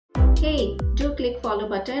Hey, do click follow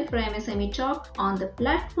button for MSME Talk on the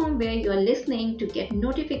platform where you are listening to get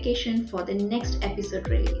notification for the next episode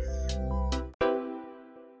release.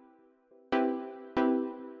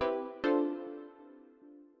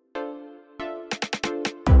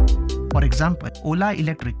 For example, Ola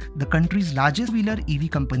Electric, the country's largest wheeler EV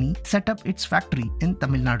company, set up its factory in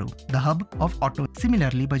Tamil Nadu, the hub of auto.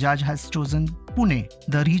 Similarly, Bajaj has chosen Pune,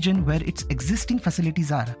 the region where its existing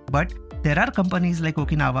facilities are. But there are companies like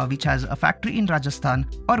Okinawa, which has a factory in Rajasthan,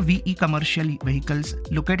 or VE Commercial Vehicles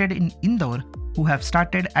located in Indore, who have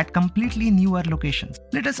started at completely newer locations.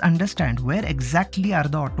 Let us understand where exactly are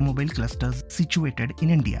the automobile clusters situated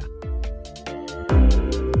in India.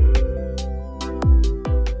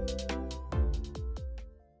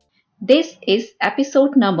 This is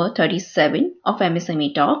episode number 37 of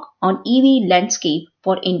MSME Talk on EV landscape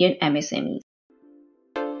for Indian MSMEs.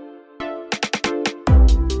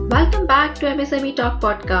 Welcome back to MSME Talk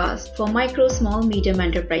podcast for micro, small, medium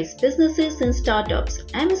enterprise businesses and startups.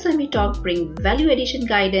 MSME Talk bring value addition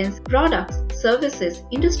guidance, products, services,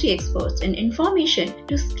 industry experts and information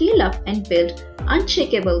to scale up and build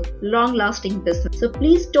unshakable, long-lasting business. So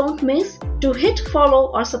please don't miss to hit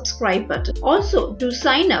follow or subscribe button. Also, do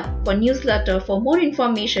sign up for newsletter for more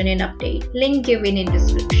information and update. Link given in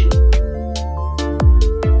description.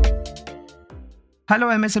 Hello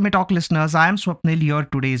MSME Talk listeners, I am Swapnil, your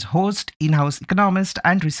today's host, in-house economist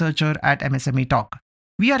and researcher at MSME Talk.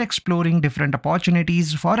 We are exploring different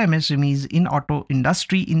opportunities for MSMEs in auto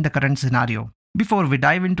industry in the current scenario. Before we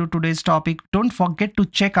dive into today's topic, don't forget to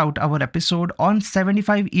check out our episode on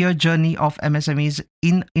 75-year journey of MSMEs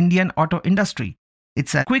in Indian auto industry.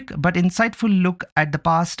 It's a quick but insightful look at the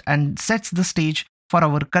past and sets the stage for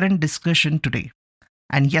our current discussion today.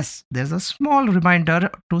 And yes, there's a small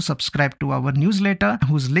reminder to subscribe to our newsletter,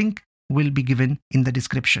 whose link will be given in the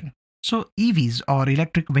description. So EVs or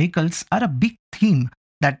electric vehicles are a big theme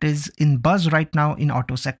that is in buzz right now in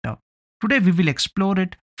auto sector. Today we will explore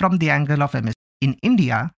it from the angle of MS. In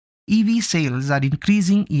India, EV sales are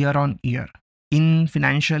increasing year on year. In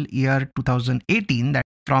financial year 2018, that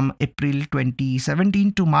from April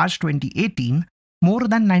 2017 to March 2018, more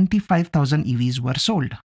than 95,000 EVs were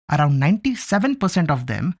sold. Around 97% of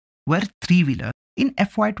them were three-wheeler. In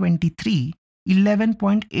FY23,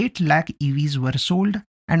 11.8 lakh EVs were sold,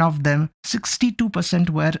 and of them, 62%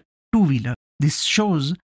 were two-wheeler. This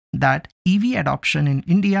shows that EV adoption in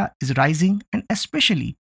India is rising, and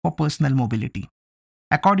especially for personal mobility.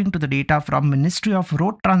 According to the data from Ministry of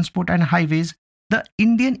Road Transport and Highways, the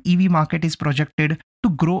Indian EV market is projected to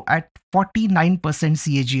grow at 49%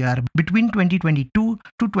 CAGR between 2022 to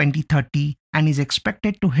 2030 and is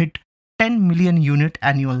expected to hit 10 million unit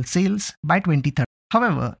annual sales by 2030.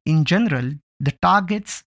 However, in general, the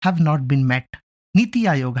targets have not been met. Niti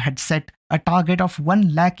Aayog had set a target of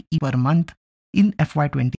 1 lakh EV per month in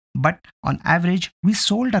FY20, but on average, we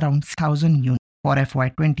sold around 1,000 units. For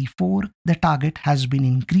FY24, the target has been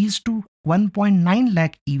increased to 1.9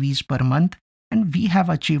 lakh EVs per month, and we have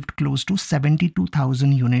achieved close to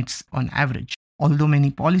 72,000 units on average. Although many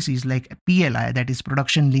policies like PLI, that is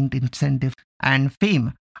Production Linked Incentive, and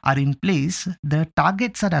FAME are in place, the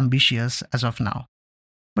targets are ambitious as of now.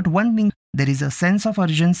 But one thing, there is a sense of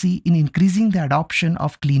urgency in increasing the adoption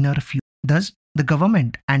of cleaner fuel. Thus, the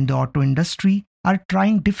government and the auto industry are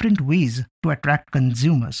trying different ways to attract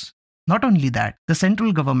consumers. Not only that, the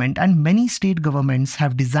central government and many state governments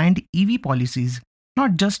have designed EV policies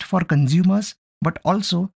not just for consumers but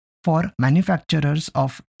also for manufacturers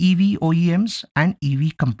of EV OEMs and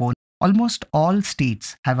EV components. Almost all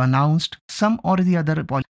states have announced some or the other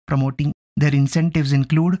policy promoting. Their incentives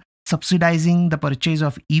include subsidizing the purchase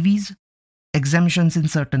of EVs, exemptions in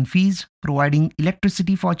certain fees, providing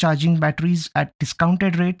electricity for charging batteries at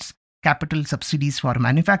discounted rates, capital subsidies for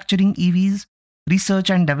manufacturing EVs, research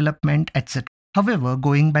and development, etc. However,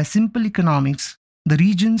 going by simple economics, the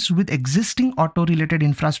regions with existing auto-related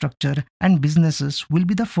infrastructure and businesses will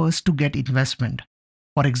be the first to get investment.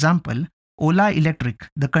 For example, Ola Electric,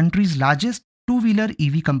 the country's largest two-wheeler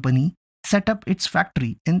EV company, set up its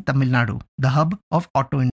factory in Tamil Nadu, the hub of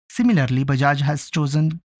auto industry. Similarly, Bajaj has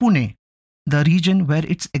chosen Pune, the region where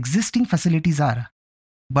its existing facilities are.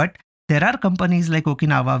 But there are companies like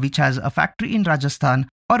Okinawa, which has a factory in Rajasthan,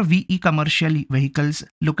 or VE Commercial Vehicles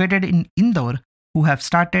located in Indore, who have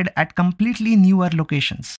started at completely newer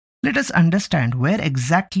locations. Let us understand where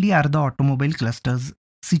exactly are the automobile clusters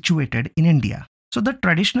situated in India. So the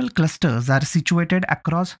traditional clusters are situated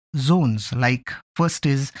across zones, like first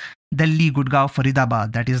is Delhi, Gurgaon,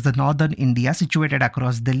 Faridabad, that is the northern India, situated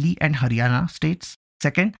across Delhi and Haryana states.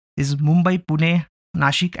 Second is Mumbai, Pune,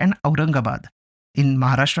 Nashik and Aurangabad in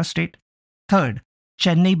Maharashtra state. Third,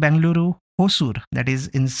 Chennai, Bengaluru, Hosur, that is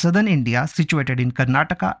in southern India, situated in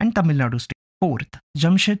Karnataka and Tamil Nadu state. Fourth,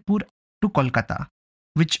 Jamshedpur to Kolkata,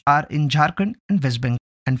 which are in Jharkhand and West Bengal.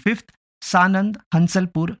 And fifth, Sanand,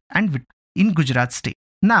 Hansalpur and in Gujarat state.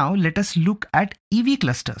 Now let us look at EV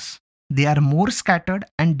clusters. They are more scattered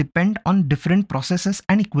and depend on different processes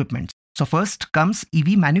and equipment. So first comes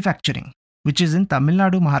EV manufacturing, which is in Tamil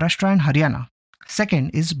Nadu, Maharashtra and Haryana.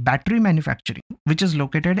 Second is battery manufacturing, which is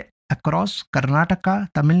located across Karnataka,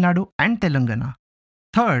 Tamil Nadu and Telangana.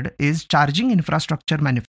 Third is charging infrastructure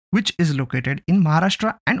manufacturing, which is located in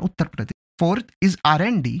Maharashtra and Uttar Pradesh. Fourth is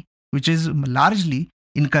R&D, which is largely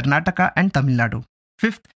in Karnataka and Tamil Nadu.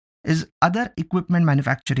 Fifth is other equipment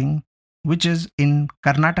manufacturing, which is in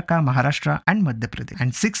Karnataka, Maharashtra and Madhya Pradesh.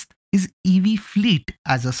 And sixth is EV fleet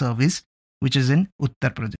as a service, which is in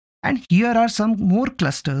Uttar Pradesh. And here are some more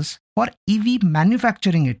clusters for EV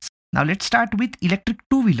manufacturing it. Now let's start with electric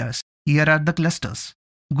two-wheelers. Here are the clusters: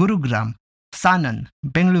 Gurugram, Sanand,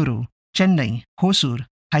 Bengaluru, Chennai, Hosur,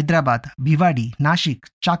 Hyderabad, Bhiwadi, Nashik,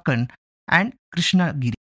 Chakan and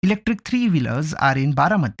Krishnagiri. Electric three-wheelers are in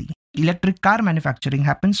Baramati. Electric car manufacturing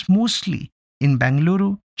happens mostly in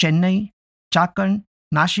Bengaluru, Chennai, Chakan,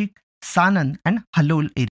 Nashik, Sanand and Halol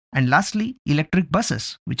area. And lastly, electric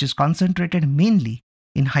buses, which is concentrated mainly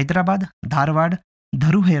in Hyderabad, Dharwad,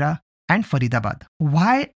 Dharuhera and Faridabad.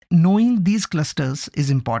 Why knowing these clusters is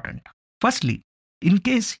important? Firstly, in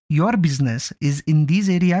case your business is in these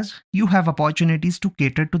areas, you have opportunities to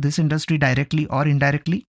cater to this industry directly or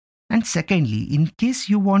indirectly. And secondly, in case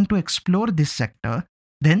you want to explore this sector,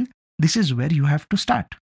 then this is where you have to start.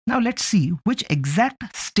 Now let's see which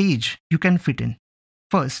exact stage you can fit in.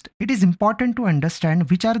 First, it is important to understand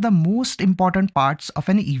which are the most important parts of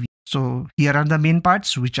an EV. So here are the main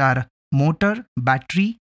parts, which are motor,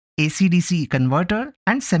 battery, AC-DC converter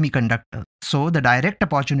and semiconductor. So the direct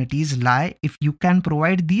opportunities lie if you can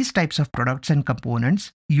provide these types of products and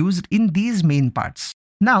components used in these main parts.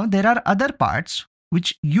 Now there are other parts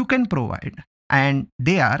which you can provide, and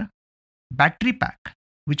they are battery pack,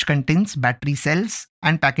 which contains battery cells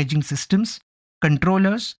and packaging systems,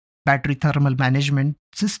 controllers, battery thermal management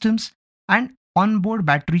systems and onboard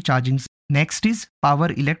battery charging. Next is power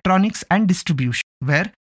electronics and distribution, where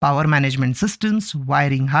power management systems,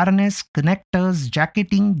 wiring harness, connectors,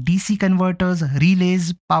 jacketing, DC converters,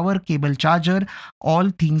 relays, power cable charger, all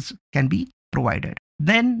things can be provided.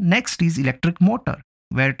 Then next is electric motor,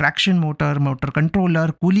 where traction motor, motor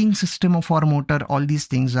controller, cooling system for motor, all these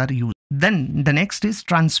things are used. Then the next is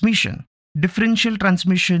transmission. Differential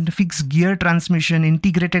transmission, fixed gear transmission,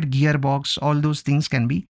 integrated gearbox, all those things can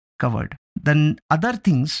be covered. Then other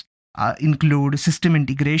things include system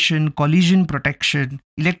integration, collision protection,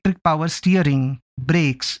 electric power steering,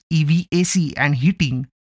 brakes, EV AC and heating,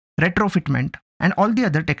 retrofitment, and all the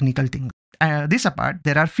other technical things. This apart,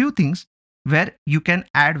 there are few things where you can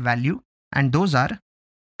add value, and those are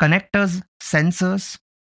connectors, sensors,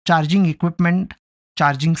 charging equipment,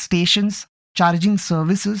 charging stations, charging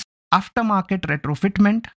services, aftermarket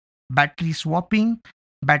retrofitment, battery swapping,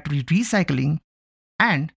 battery recycling,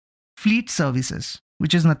 and fleet services,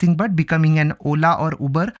 which is nothing but becoming an Ola or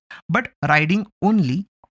Uber, but riding only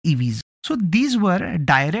EVs. So these were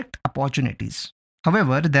direct opportunities.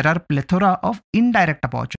 However, there are plethora of indirect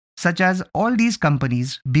opportunities, such as all these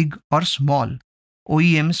companies, big or small,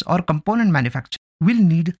 OEMs or component manufacturers, will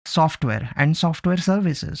need software and software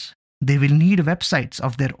services. They will need websites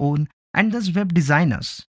of their own and thus web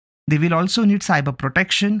designers. They will also need cyber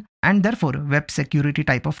protection and therefore web security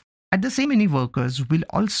type of. At the same, many workers will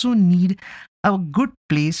also need a good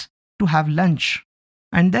place to have lunch.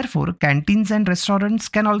 And therefore, canteens and restaurants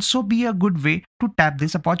can also be a good way to tap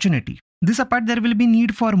this opportunity. This apart, there will be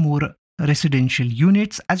need for more residential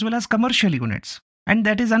units as well as commercial units. And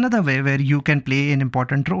that is another way where you can play an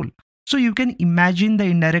important role. So you can imagine the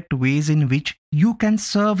indirect ways in which you can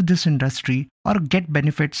serve this industry or get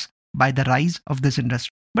benefits by the rise of this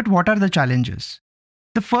industry. But what are the challenges?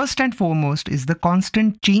 The first and foremost is the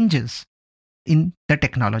constant changes in the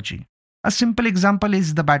technology. A simple example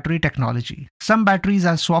is the battery technology. Some batteries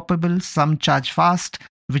are swappable, some charge fast,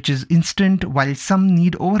 which is instant, while some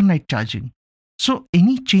need overnight charging. So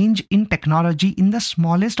any change in technology in the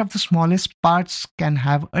smallest of the smallest parts can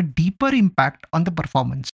have a deeper impact on the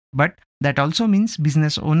performance. But that also means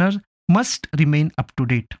business owners must remain up to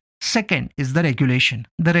date. Second is the regulation.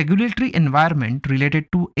 The regulatory environment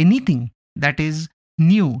related to anything that is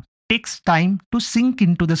new takes time to sink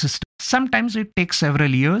into the system. Sometimes it takes several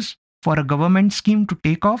years for a government scheme to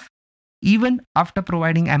take off, even after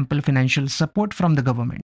providing ample financial support from the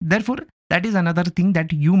government. Therefore, that is another thing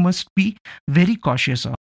that you must be very cautious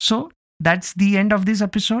of. So, that's the end of this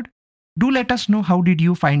episode. Do let us know how did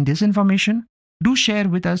you find this information. Do share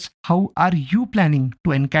with us how are you planning to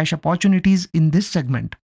encash opportunities in this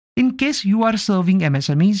segment. In case you are serving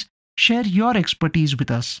MSMEs, share your expertise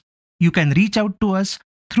with us. You can reach out to us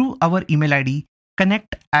through our email ID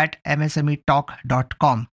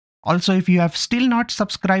connect@msmetalk.com. Also, if you have still not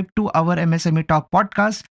subscribed to our MSME Talk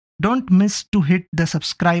podcast, don't miss to hit the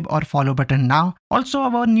subscribe or follow button now. Also,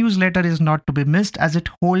 our newsletter is not to be missed as it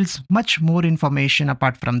holds much more information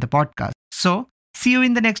apart from the podcast. So, see you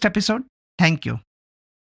in the next episode. Thank you.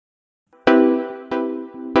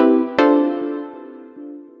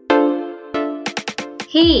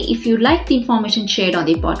 Hey, if you like the information shared on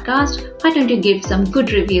the podcast, why don't you give some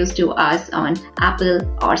good reviews to us on Apple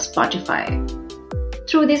or Spotify?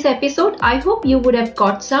 Through this episode, I hope you would have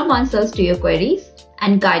got some answers to your queries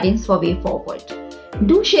and guidance for way forward.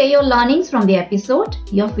 Do share your learnings from the episode,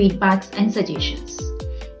 your feedbacks and suggestions.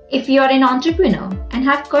 If you are an entrepreneur and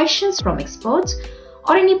have questions from experts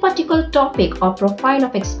or any particular topic or profile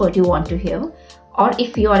of expert you want to hear, or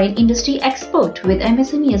if you are an industry expert with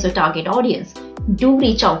MSME as a target audience, do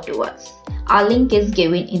reach out to us. Our link is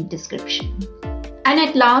given in description. And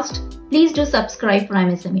at last, please do subscribe for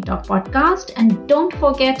MSME Talk podcast and don't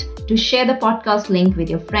forget to share the podcast link with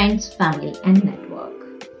your friends, family and network.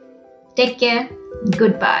 Take care.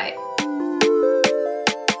 Goodbye.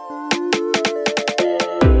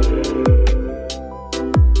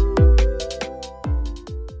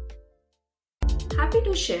 Happy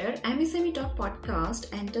to share MSME Talk podcast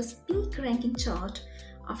enters peak ranking chart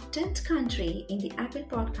of 10th country in the Apple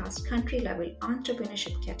Podcast country level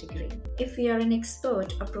entrepreneurship category. If you are an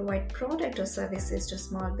expert or provide product or services to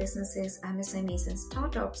small businesses, MSMEs and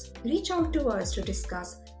startups, reach out to us to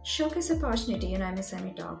discuss showcase opportunity in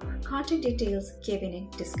MSME Talk. Contact details given in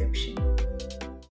description.